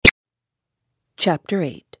Chapter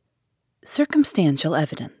 8. Circumstantial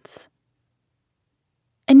Evidence.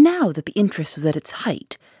 And now that the interest was at its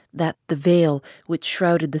height, that the veil which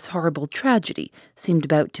shrouded this horrible tragedy seemed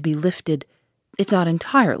about to be lifted, if not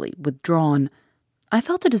entirely withdrawn, I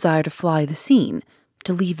felt a desire to fly the scene,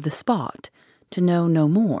 to leave the spot, to know no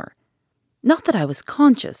more. Not that I was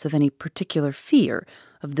conscious of any particular fear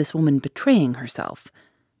of this woman betraying herself.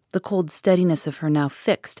 The cold steadiness of her now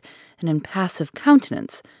fixed and impassive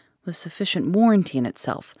countenance was sufficient warranty in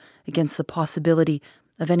itself against the possibility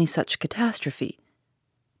of any such catastrophe.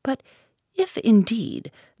 But if,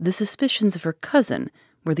 indeed, the suspicions of her cousin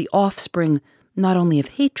were the offspring not only of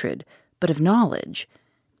hatred, but of knowledge,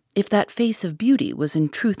 if that face of beauty was in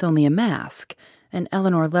truth only a mask, and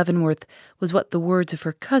Eleanor Leavenworth was what the words of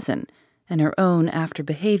her cousin and her own after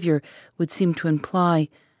behavior would seem to imply,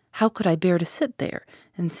 how could I bear to sit there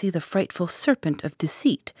and see the frightful serpent of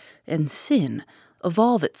deceit and sin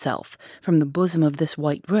evolve itself from the bosom of this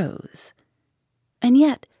white rose? And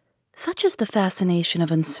yet, such is the fascination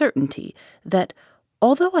of uncertainty that,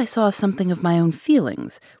 although I saw something of my own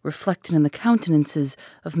feelings reflected in the countenances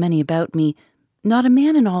of many about me, not a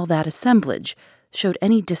man in all that assemblage showed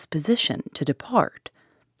any disposition to depart,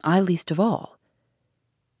 I least of all.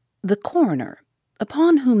 The coroner,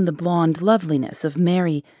 upon whom the blonde loveliness of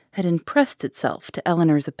Mary had impressed itself to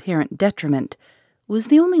Eleanor's apparent detriment, was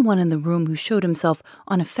the only one in the room who showed himself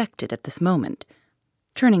unaffected at this moment,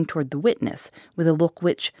 turning toward the witness with a look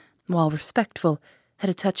which, while respectful, had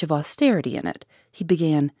a touch of austerity in it. He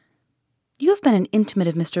began, "You have been an intimate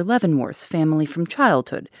of Mr. Leavenworth's family from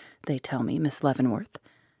childhood, they tell me, Miss Leavenworth."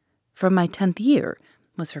 "From my 10th year,"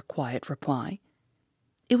 was her quiet reply.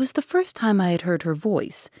 It was the first time I had heard her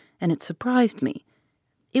voice, and it surprised me.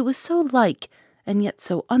 It was so like, and yet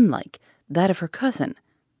so unlike, that of her cousin.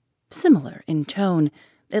 Similar in tone,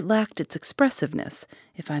 it lacked its expressiveness,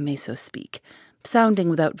 if I may so speak, sounding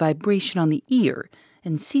without vibration on the ear,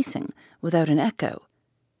 and ceasing without an echo.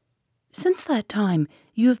 "Since that time,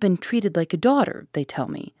 you have been treated like a daughter, they tell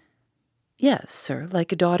me." "Yes, sir,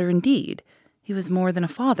 like a daughter indeed. He was more than a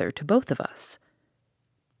father to both of us."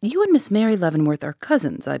 "You and Miss Mary Leavenworth are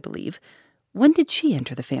cousins, I believe. When did she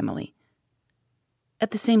enter the family?"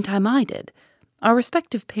 "At the same time I did. Our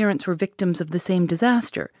respective parents were victims of the same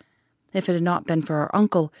disaster. If it had not been for our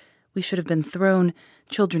uncle, we should have been thrown,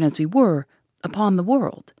 children as we were, upon the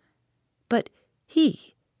world. But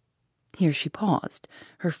he—" here she paused,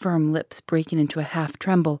 her firm lips breaking into a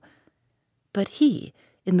half-tremble, "but he,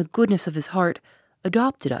 in the goodness of his heart,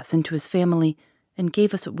 adopted us into his family and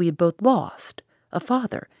gave us what we had both lost, a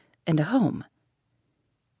father and a home."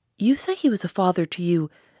 "You say he was a father to you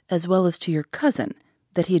as well as to your cousin,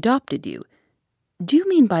 that he adopted you. Do you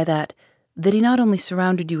mean by that he not only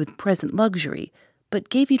surrounded you with present luxury, but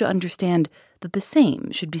gave you to understand that the same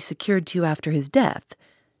should be secured to you after his death?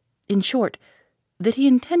 In short, that he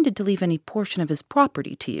intended to leave any portion of his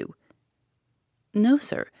property to you?" "No,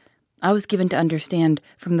 sir. I was given to understand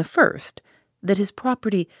from the first that his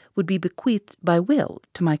property would be bequeathed by will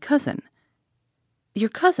to my cousin." "Your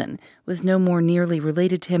cousin was no more nearly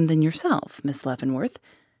related to him than yourself, Miss Leavenworth.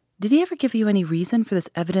 Did he ever give you any reason for this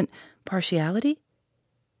evident partiality?"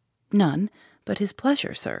 "None, but his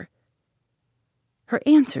pleasure, sir." Her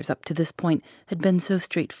answers up to this point had been so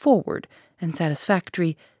straightforward and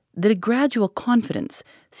satisfactory that a gradual confidence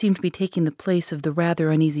seemed to be taking the place of the rather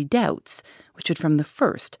uneasy doubts which had from the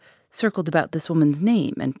first circled about this woman's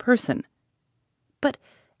name and person. But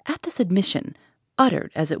at this admission,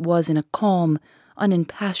 uttered as it was in a calm,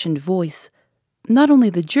 unimpassioned voice, not only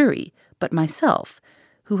the jury, but myself,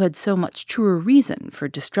 who had so much truer reason for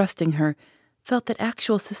distrusting her, felt that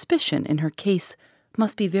actual suspicion in her case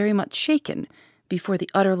must be very much shaken before the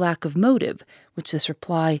utter lack of motive which this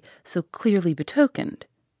reply so clearly betokened.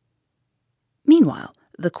 Meanwhile,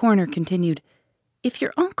 the coroner continued, "If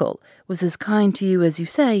your uncle was as kind to you as you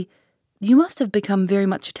say, you must have become very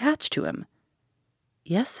much attached to him."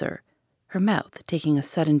 "Yes, sir," her mouth taking a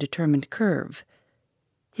sudden determined curve.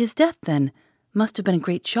 "His death, then, must have been a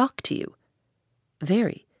great shock to you."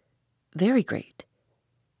 "Very, very great."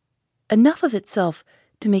 "Enough of itself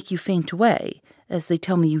to make you faint away, as they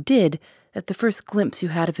tell me you did, at the first glimpse you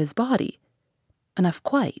had of his body?" "Enough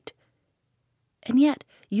quite." "And yet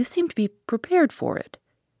you seem to be prepared for it."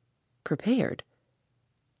 "Prepared?"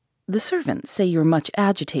 "The servants say you were much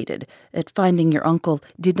agitated at finding your uncle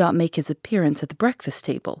did not make his appearance at the breakfast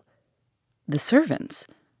table." "The servants?"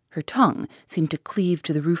 Her tongue seemed to cleave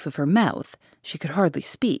to the roof of her mouth. She could hardly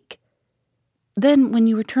speak. "Then, when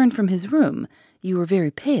you returned from his room, you were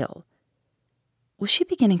very pale." Was she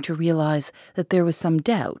beginning to realize that there was some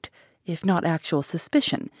doubt, if not actual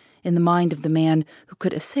suspicion, in the mind of the man who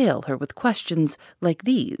could assail her with questions like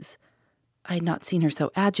these. I had not seen her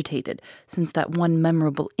so agitated since that one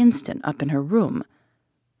memorable instant up in her room.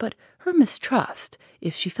 But her mistrust,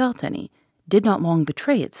 if she felt any, did not long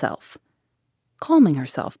betray itself. Calming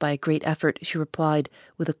herself by a great effort, she replied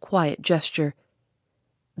with a quiet gesture,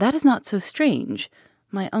 "That is not so strange.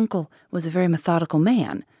 My uncle was a very methodical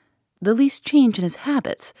man. The least change in his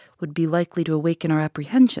habits would be likely to awaken our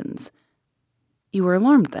apprehensions." "You were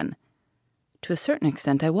alarmed, then?" "To a certain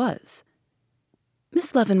extent I was."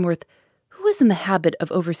 "Miss Leavenworth, who is in the habit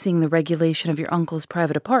of overseeing the regulation of your uncle's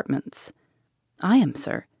private apartments?" "I am,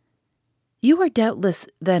 sir." "You are doubtless,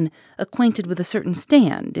 then, acquainted with a certain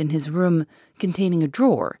stand in his room containing a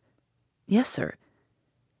drawer?" "Yes, sir."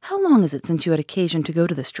 "How long is it since you had occasion to go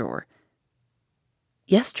to this drawer?"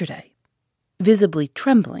 "Yesterday," visibly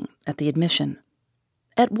trembling at the admission.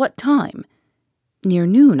 "At what time?" "Near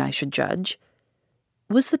noon, I should judge."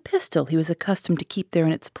 "Was the pistol he was accustomed to keep there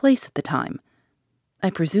in its place at the time?" "I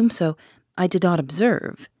presume so. I did not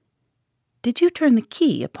observe." "Did you turn the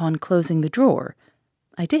key upon closing the drawer?"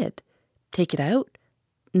 "I did." "Take it out?"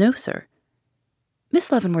 "No, sir."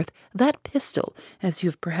 "Miss Leavenworth, that pistol, as you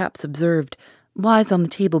have perhaps observed, lies on the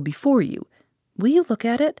table before you. Will you look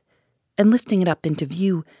at it?" And lifting it up into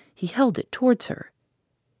view, he held it towards her.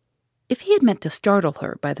 If he had meant to startle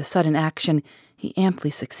her by the sudden action, he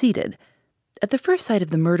amply succeeded. At the first sight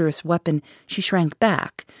of the murderous weapon, she shrank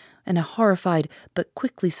back, and a horrified but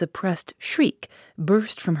quickly suppressed shriek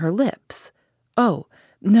burst from her lips. "Oh,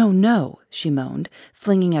 no, no," she moaned,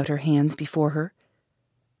 flinging out her hands before her.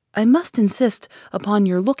 "I must insist upon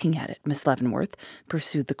your looking at it, Miss Leavenworth,"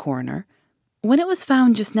 pursued the coroner. "When it was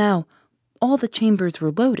found just now, all the chambers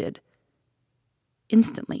were loaded."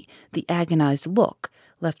 Instantly, the agonized look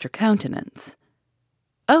left her countenance.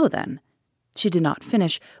 "Oh, then—" She did not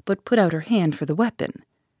finish, but put out her hand for the weapon.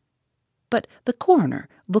 But the coroner,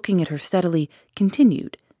 looking at her steadily,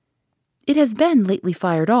 continued, "It has been lately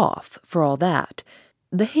fired off, for all that.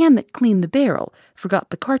 The hand that cleaned the barrel forgot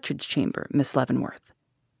the cartridge chamber, Miss Leavenworth."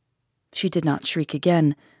 She did not shriek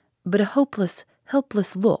again, but a hopeless,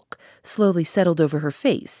 helpless look slowly settled over her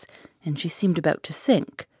face, and she seemed about to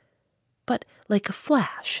sink. But like a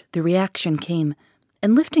flash, the reaction came,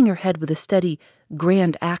 and lifting her head with a steady,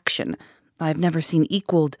 grand action I have never seen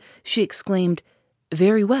equaled, she exclaimed,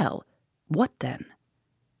 "Very well. What then?"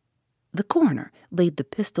 The coroner laid the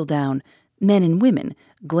pistol down. Men and women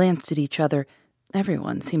glanced at each other.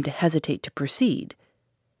 Everyone seemed to hesitate to proceed.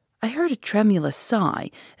 I heard a tremulous sigh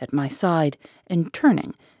at my side, and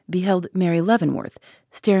turning, beheld Mary Leavenworth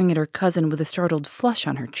staring at her cousin with a startled flush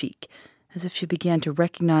on her cheek, as if she began to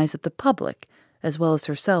recognize that the public, as well as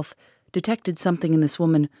herself, detected something in this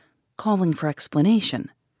woman calling for explanation.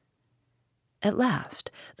 At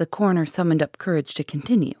last, the coroner summoned up courage to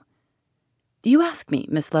continue. "You ask me,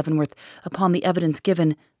 Miss Leavenworth, upon the evidence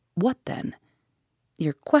given, what then?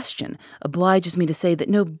 Your question obliges me to say that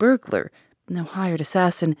no burglar, no hired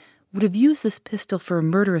assassin, would have used this pistol for a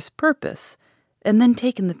murderous purpose, and then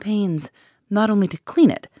taken the pains not only to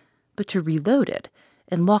clean it, but to reload it,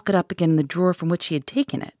 and lock it up again in the drawer from which he had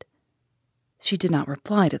taken it." She did not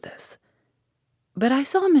reply to this. But I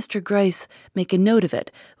saw Mr. Gryce make a note of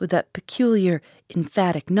it with that peculiar,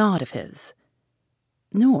 emphatic nod of his.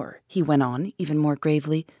 "Nor," he went on, even more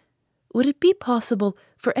gravely, "would it be possible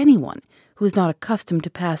for anyone who is not accustomed to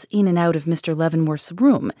pass in and out of Mr. Leavenworth's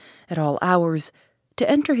room at all hours, to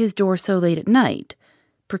enter his door so late at night,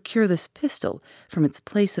 procure this pistol from its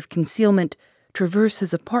place of concealment, traverse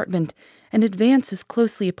his apartment, and advance as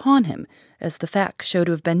closely upon him as the facts show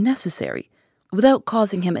to have been necessary, without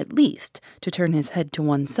causing him at least to turn his head to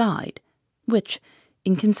one side, which,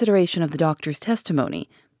 in consideration of the doctor's testimony,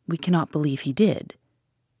 we cannot believe he did."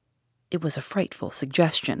 It was a frightful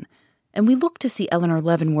suggestion, and we looked to see Eleanor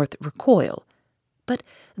Leavenworth recoil, but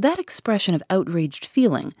that expression of outraged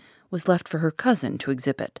feeling was left for her cousin to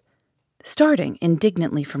exhibit. Starting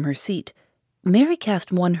indignantly from her seat, Mary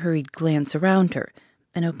cast one hurried glance around her,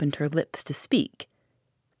 and opened her lips to speak.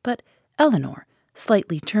 But Eleanor,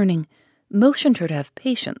 slightly turning, motioned her to have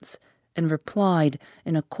patience, and replied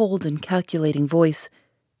in a cold and calculating voice,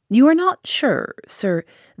 "You are not sure, sir,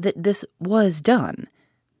 that this was done.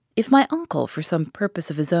 If my uncle, for some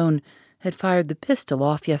purpose of his own, had fired the pistol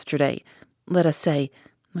off yesterday, let us say,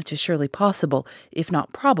 which is surely possible, if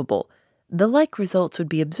not probable, the like results would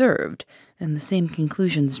be observed, and the same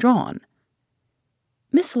conclusions drawn."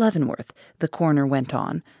 "Miss Leavenworth," the coroner went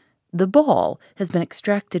on, "the ball has been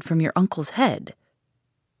extracted from your uncle's head."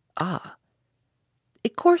 "Ah."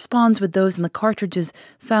 "It corresponds with those in the cartridges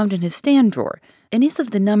found in his stand drawer, and is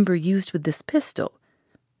of the number used with this pistol."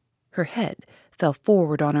 Her head fell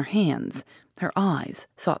forward on her hands. Her eyes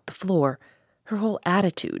sought the floor. Her whole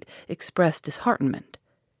attitude expressed disheartenment.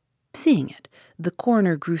 Seeing it, the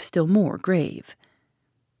coroner grew still more grave.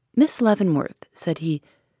 "Miss Leavenworth," said he,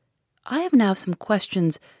 "I have now some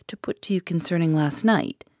questions to put to you concerning last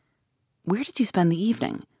night. Where did you spend the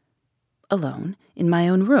evening?" "Alone, in my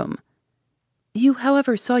own room." "You,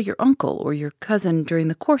 however, saw your uncle or your cousin during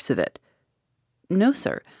the course of it?" "No,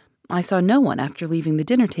 sir. I saw no one after leaving the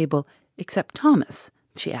dinner table except Thomas,"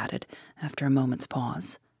 she added, after a moment's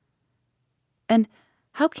pause. "And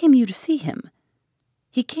how came you to see him?"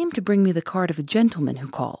 "He came to bring me the card of a gentleman who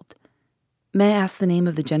called." "May I ask the name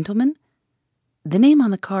of the gentleman?" "The name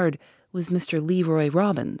on the card was Mr. Leroy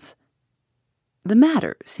Robbins." The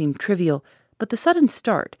matter seemed trivial, but the sudden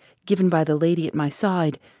start given by the lady at my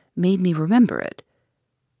side made me remember it.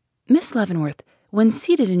 "Miss Leavenworth, when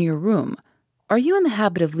seated in your room, are you in the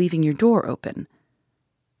habit of leaving your door open?"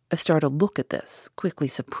 A startled look at this, quickly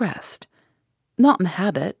suppressed. "Not in the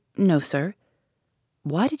habit, no, sir."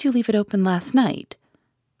 "Why did you leave it open last night?"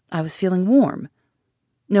 "I was feeling warm."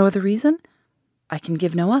 "No other reason?" "I can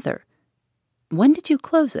give no other." "When did you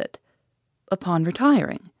close it?" "Upon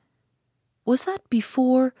retiring." "Was that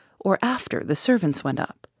before or after the servants went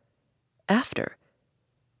up?" "After."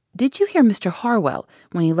 "Did you hear Mr. Harwell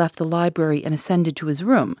when he left the library and ascended to his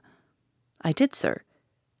room?" "I did, sir."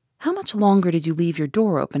 "How much longer did you leave your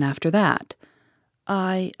door open after that?"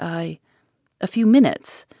 A few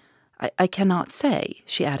minutes. I cannot say,"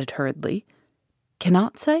 she added hurriedly.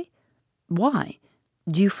 "Cannot say? Why?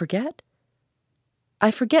 Do you forget?"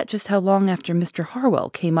 "I forget just how long after Mr. Harwell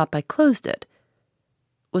came up I closed it."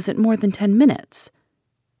 "Was it more than 10 minutes?"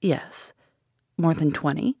 "Yes." "More than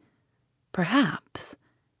 20?" "Perhaps."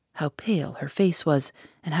 How pale her face was,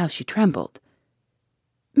 and how she trembled.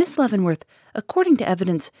 "Miss Leavenworth, according to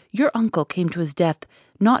evidence, your uncle came to his death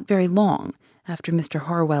not very long after Mr.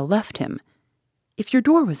 Harwell left him. If your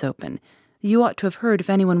door was open, you ought to have heard if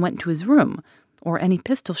anyone went to his room, or any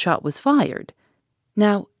pistol shot was fired.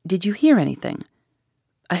 Now, did you hear anything?"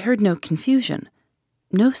 "I heard no confusion."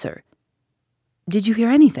 "No, sir." "Did you hear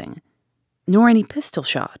anything?" "Nor any pistol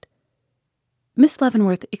shot." "Miss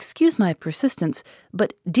Leavenworth, excuse my persistence,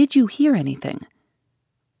 but did you hear anything?"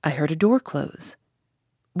 "I heard a door close."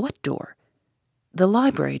 "What door?" "The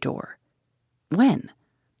library door." "When?"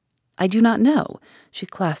 "I do not know." She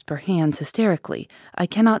clasped her hands hysterically. "I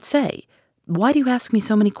cannot say. Why do you ask me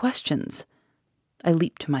so many questions?" I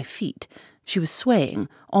leaped to my feet. She was swaying,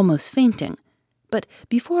 almost fainting. But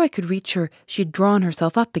before I could reach her, she had drawn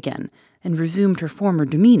herself up again and resumed her former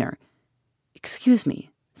demeanor. "Excuse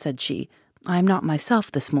me," said she. "I am not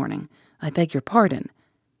myself this morning. I beg your pardon."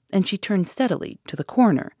 And she turned steadily to the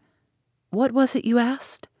coroner. "What was it you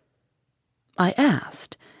asked?" I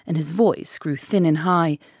asked, and his voice grew thin and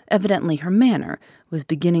high. Evidently her manner was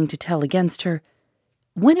beginning to tell against her.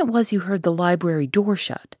 "When it was you heard the library door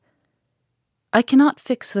shut?" "I cannot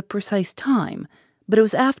fix the precise time, but it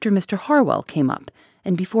was after Mr. Harwell came up,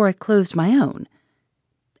 and before I closed my own."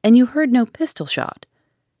 "And you heard no pistol shot?"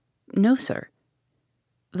 "No, sir."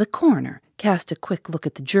 The coroner cast a quick look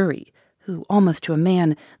at the jury, who, almost to a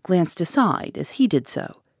man, glanced aside as he did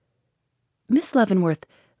so. "Miss Leavenworth,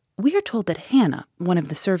 we are told that Hannah, one of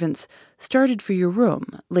the servants, started for your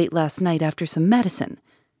room late last night after some medicine.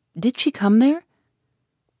 Did she come there?"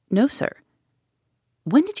 "No, sir."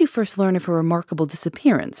 "When did you first learn of her remarkable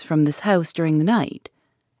disappearance from this house during the night?"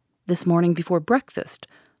 "This morning before breakfast.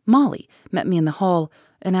 Molly met me in the hall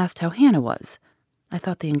and asked how Hannah was. I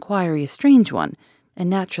thought the inquiry a strange one, and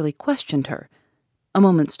naturally questioned her. A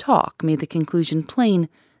moment's talk made the conclusion plain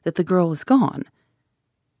that the girl was gone."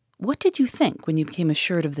 "What did you think when you became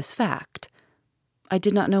assured of this fact?" "I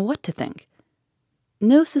did not know what to think."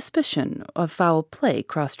 "No suspicion of foul play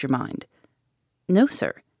crossed your mind?" "No,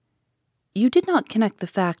 sir." "You did not connect the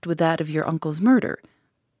fact with that of your uncle's murder?"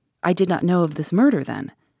 "I did not know of this murder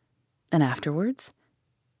then." "And afterwards?"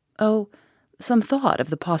 "Oh, some thought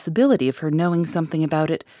of the possibility of her knowing something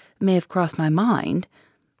about it may have crossed my mind.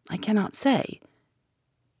 I cannot say."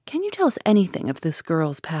 "Can you tell us anything of this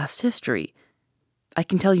girl's past history?" "I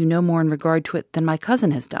can tell you no more in regard to it than my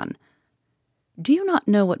cousin has done." "Do you not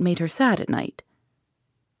know what made her sad at night?"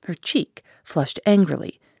 Her cheek flushed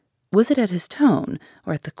angrily. Was it at his tone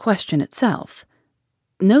or at the question itself?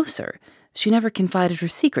 "No, sir. She never confided her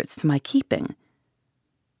secrets to my keeping."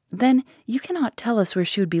 "Then you cannot tell us where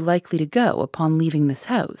she would be likely to go upon leaving this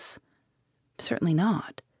house?" "Certainly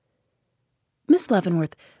not." "Miss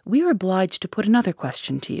Leavenworth, we are obliged to put another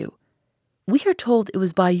question to you. We are told it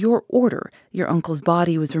was by your order your uncle's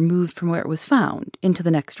body was removed from where it was found into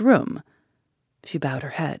the next room." She bowed her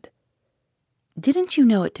head. Didn't you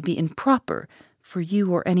know it to be improper for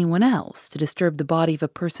you or anyone else to disturb the body of a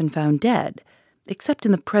person found dead, except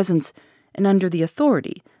in the presence and under the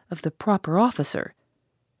authority of the proper officer?"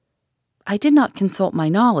 "I did not consult my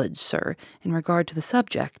knowledge, sir, in regard to the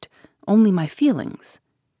subject, only my feelings."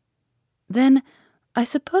 "Then I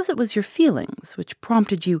suppose it was your feelings which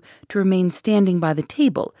prompted you to remain standing by the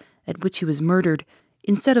table at which he was murdered,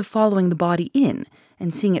 instead of following the body in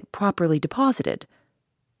and seeing it properly deposited.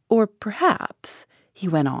 Or perhaps," he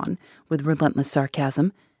went on, with relentless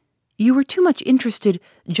sarcasm, "you were too much interested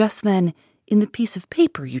just then in the piece of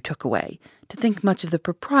paper you took away to think much of the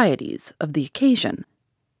proprieties of the occasion."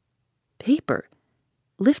 "Paper?"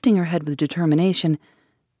 Lifting her head with determination,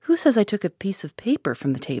 "who says I took a piece of paper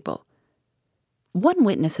from the table?" "One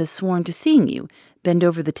witness has sworn to seeing you bend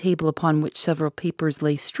over the table upon which several papers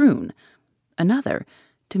lay strewn. Another,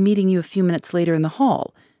 to meeting you a few minutes later in the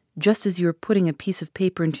hall, just as you were putting a piece of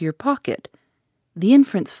paper into your pocket. The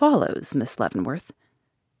inference follows, Miss Leavenworth."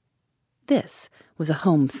 This was a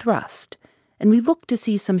home thrust, and we looked to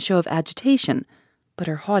see some show of agitation, but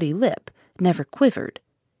her haughty lip never quivered.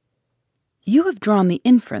 "You have drawn the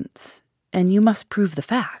inference, and you must prove the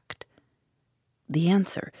fact." The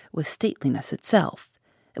answer was stateliness itself,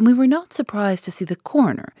 and we were not surprised to see the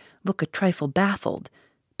coroner look a trifle baffled,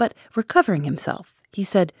 but recovering himself, he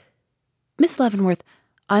said, "Miss Leavenworth,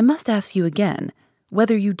 I must ask you again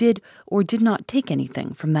whether you did or did not take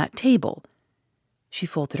anything from that table." She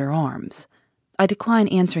folded her arms. "I decline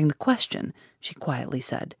answering the question," she quietly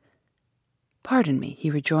said. "Pardon me," he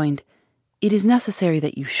rejoined. "It is necessary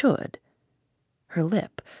that you should." Her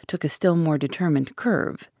lip took a still more determined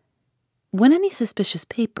curve. "When any suspicious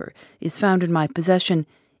paper is found in my possession,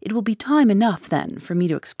 it will be time enough then for me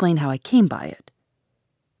to explain how I came by it."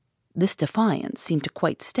 This defiance seemed to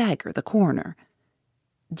quite stagger the coroner.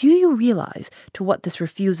 "Do you realize to what this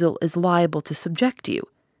refusal is liable to subject you?"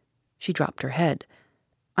 She dropped her head.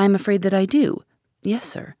 "I am afraid that I do. Yes,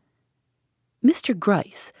 sir." Mr.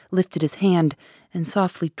 Gryce lifted his hand and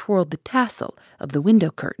softly twirled the tassel of the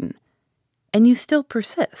window curtain. "And you still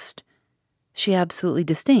persist?" She absolutely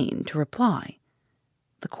disdained to reply.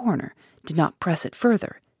 The coroner did not press it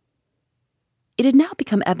further. It had now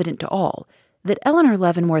become evident to all that Eleanor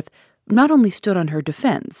Leavenworth not only stood on her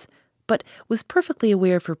defense, but was perfectly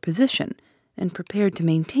aware of her position and prepared to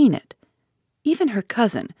maintain it. Even her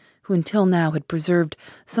cousin, who until now had preserved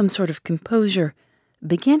some sort of composure,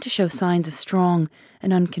 began to show signs of strong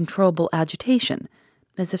and uncontrollable agitation,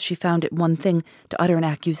 as if she found it one thing to utter an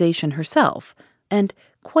accusation herself, and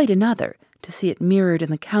quite another to see it mirrored in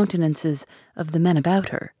the countenances of the men about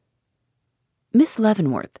her. "Miss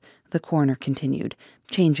Leavenworth," the coroner continued,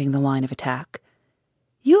 changing the line of attack,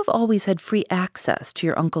 "you have always had free access to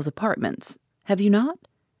your uncle's apartments, have you not?"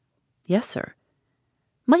 "Yes, sir."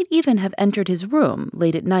 "Might even have entered his room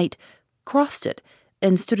late at night, crossed it,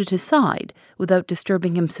 and stood at his side without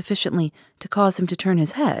disturbing him sufficiently to cause him to turn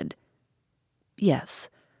his head?" "Yes,"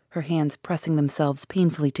 her hands pressing themselves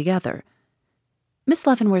painfully together. "Miss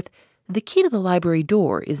Leavenworth, the key to the library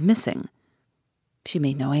door is missing." She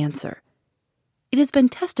made no answer. "It has been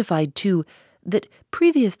testified, too, that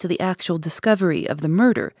previous to the actual discovery of the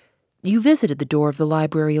murder, you visited the door of the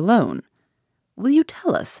library alone. Will you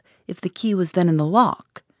tell us if the key was then in the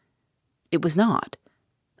lock?" "It was not."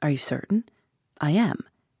 "Are you certain?" "I am."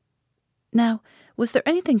 "Now, was there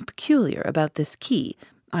anything peculiar about this key,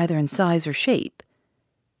 either in size or shape?"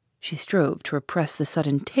 She strove to repress the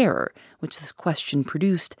sudden terror which this question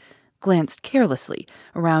produced, glanced carelessly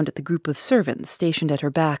around at the group of servants stationed at her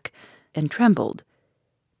back, and trembled.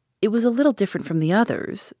 "It was a little different from the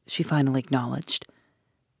others," she finally acknowledged.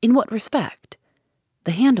 "In what respect?"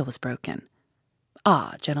 "The handle was broken."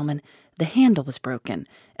 "Ah, gentlemen, the handle was broken,"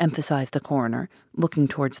 emphasized the coroner, looking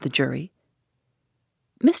towards the jury.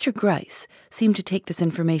 Mr. Gryce seemed to take this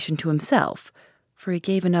information to himself, for he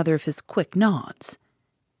gave another of his quick nods.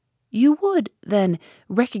 "You would, then,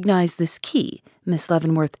 recognize this key, Miss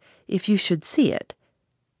Leavenworth, if you should see it?"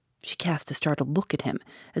 She cast a startled look at him,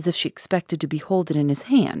 as if she expected to behold it in his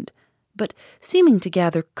hand, but, seeming to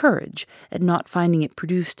gather courage at not finding it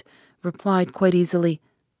produced, replied quite easily,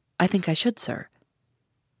 "I think I should, sir."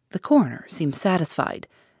 The coroner seemed satisfied,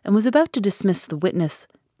 and was about to dismiss the witness,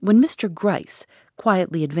 when Mr. Gryce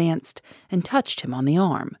quietly advanced and touched him on the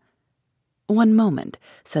arm. "One moment,"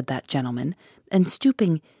 said that gentleman, and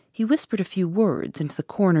stooping, he whispered a few words into the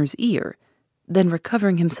coroner's ear, then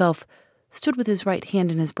recovering himself, stood with his right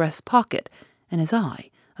hand in his breast pocket and his eye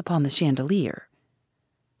upon the chandelier.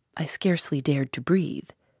 I scarcely dared to breathe.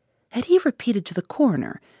 Had he repeated to the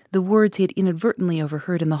coroner the words he had inadvertently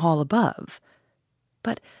overheard in the hall above?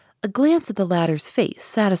 But a glance at the latter's face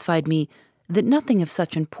satisfied me that nothing of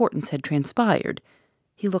such importance had transpired.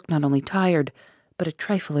 He looked not only tired, but a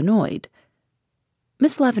trifle annoyed.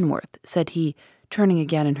 "Miss Leavenworth," said he, turning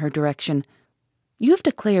again in her direction, "you have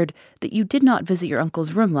declared that you did not visit your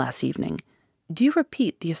uncle's room last evening. Do you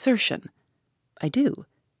repeat the assertion?" "I do."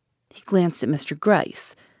 He glanced at Mr.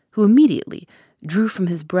 Gryce, who immediately drew from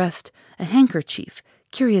his breast a handkerchief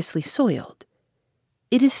curiously soiled.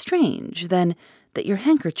 "It is strange, then, that your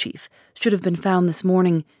handkerchief should have been found this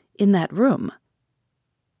morning in that room."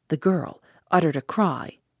 The girl uttered a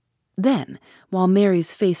cry. Then, while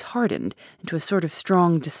Mary's face hardened into a sort of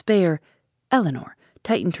strong despair, Eleanor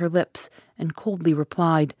tightened her lips and coldly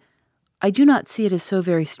replied, "I do not see it as so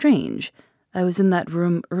very strange. I was in that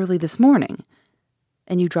room early this morning."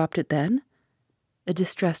 "And you dropped it then?" A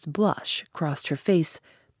distressed blush crossed her face.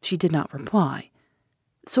 She did not reply.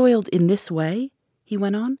 "Soiled in this way?" he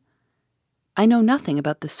went on. "I know nothing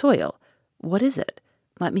about the soil. What is it?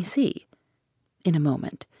 Let me see." "In a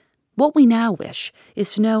moment. What we now wish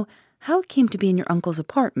is to know how it came to be in your uncle's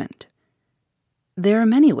apartment." "There are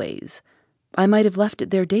many ways. I might have left it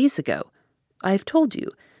there days ago. I have told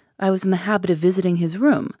you I was in the habit of visiting his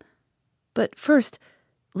room. But first,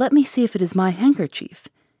 let me see if it is my handkerchief,"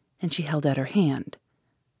 and she held out her hand.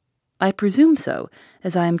 "I presume so,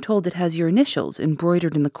 as I am told it has your initials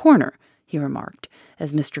embroidered in the corner," he remarked,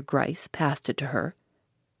 as Mr. Gryce passed it to her.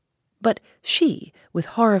 But she, with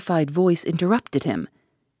horrified voice, interrupted him.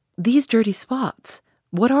 "These dirty spots,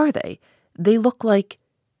 what are they? They look like—"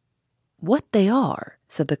 "What they are,"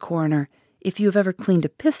 said the coroner, "if you have ever cleaned a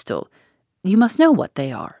pistol, you must know what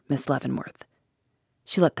they are, Miss Leavenworth."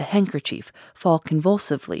 She let the handkerchief fall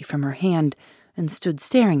convulsively from her hand and stood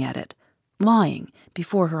staring at it, lying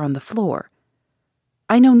before her on the floor.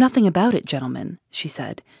 "I know nothing about it, gentlemen," she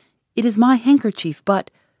said. "It is my handkerchief, but—"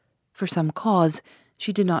 For some cause,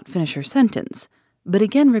 she did not finish her sentence, but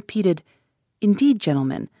again repeated, "Indeed,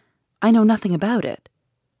 gentlemen, I know nothing about it."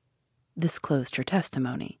 This closed her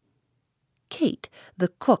testimony. Kate, the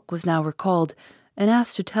cook, was now recalled, and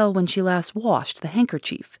asked to tell when she last washed the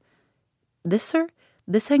handkerchief. "This, sir?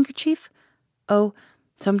 This handkerchief? Oh,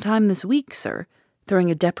 sometime this week, sir," throwing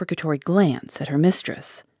a deprecatory glance at her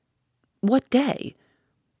mistress. "What day?"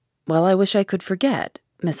 "Well, I wish I could forget,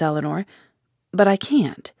 Miss Eleanor, but I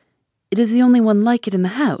can't. It is the only one like it in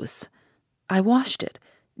the house. I washed it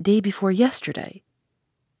day before yesterday."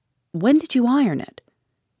 "When did you iron it?"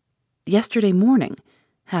 "Yesterday morning,"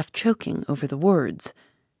 half choking over the words.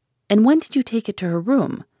 "And when did you take it to her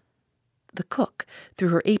room?" The cook threw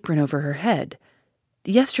her apron over her head.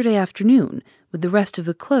 "Yesterday afternoon, with the rest of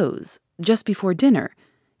the clothes, just before dinner.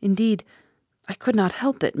 Indeed, I could not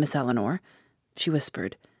help it, Miss Eleanor," she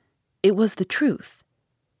whispered. "It was the truth."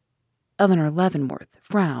 Eleanor Leavenworth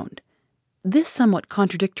frowned. This somewhat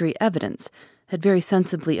contradictory evidence had very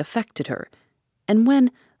sensibly affected her, and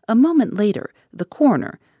when, a moment later, the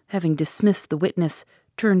coroner, having dismissed the witness,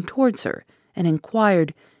 turned towards her and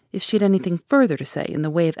inquired if she had anything further to say in the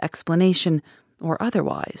way of explanation or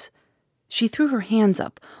otherwise, she threw her hands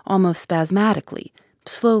up almost spasmodically,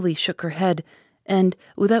 slowly shook her head, and,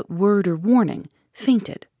 without word or warning,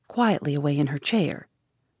 fainted quietly away in her chair.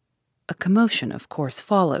 A commotion, of course,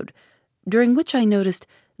 followed, during which I noticed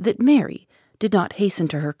that Mary did not hasten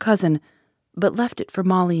to her cousin, but left it for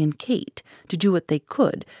Molly and Kate to do what they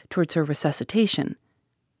could towards her resuscitation.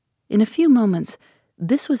 In a few moments,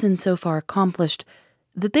 this was in so far accomplished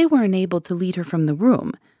that they were enabled to lead her from the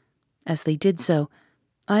room. As they did so,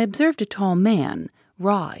 I observed a tall man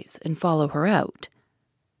rise and follow her out.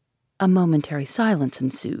 A momentary silence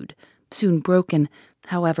ensued, soon broken,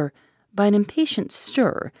 however, by an impatient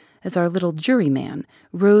stir as our little juryman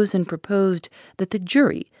rose and proposed that the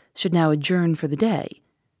jury should now adjourn for the day.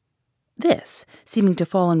 This, seeming to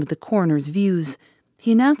fall in with the coroner's views,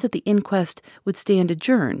 he announced that the inquest would stand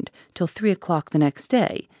adjourned till 3 o'clock the next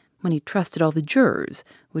day, when he trusted all the jurors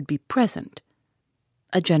would be present.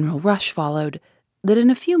 A general rush followed, that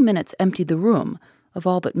in a few minutes emptied the room of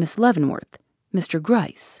all but Miss Leavenworth, Mr.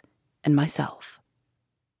 Gryce, and myself.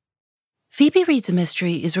 Phoebe Reads a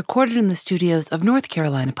Mystery is recorded in the studios of North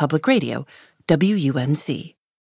Carolina Public Radio, WUNC.